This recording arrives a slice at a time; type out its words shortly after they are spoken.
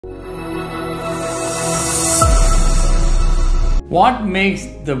What makes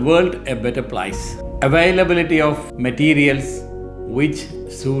the world a better place? Availability of materials which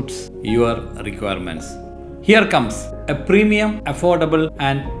suits your requirements. Here comes a premium, affordable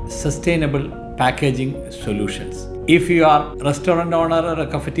and sustainable packaging solutions. If you are a restaurant owner or a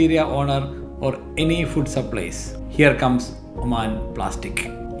cafeteria owner or any food supplies, here comes Oman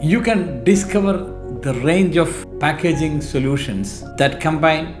Plastic. You can discover the range of packaging solutions that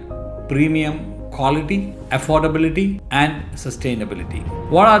combine premium quality, affordability and sustainability.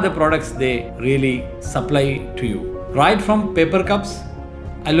 What are the products they really supply to you? Right from paper cups,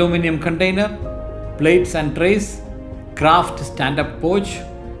 aluminium container, plates and trays, kraft stand-up pouch,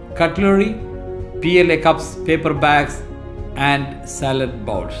 cutlery, PLA cups, paper bags and salad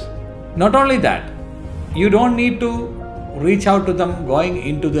bowls. Not only that, you don't need to reach out to them going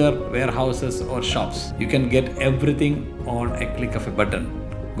into their warehouses or shops. You can get everything on a click of a button.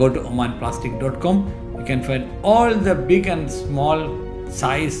 Go to omanplastic.com. You can find all the big and small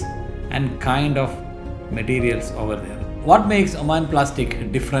size and kind of materials over there. What makes Oman Plastic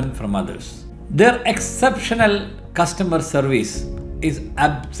different from others? Their exceptional customer service is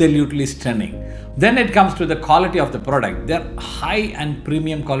absolutely stunning. Then it comes to the quality of the product. They're high and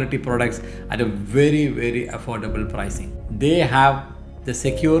premium quality products at a very affordable pricing. They have the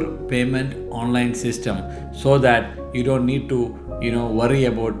secure payment online system so that you don't need to worry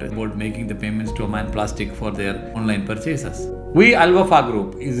about making the payments to Oman Plastic for their online purchases. We Alwafaa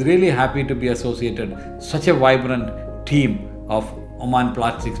Group is really happy to be associated such a vibrant team of Oman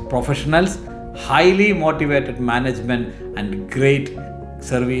Plastics professionals, highly motivated management and great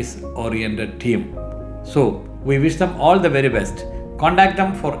service-oriented team. So we wish them all the very best. Contact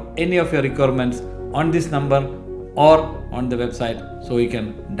them for any of your requirements on this number or on the website so you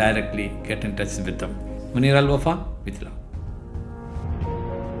can directly get in touch with them. Munir Alwafaa with love.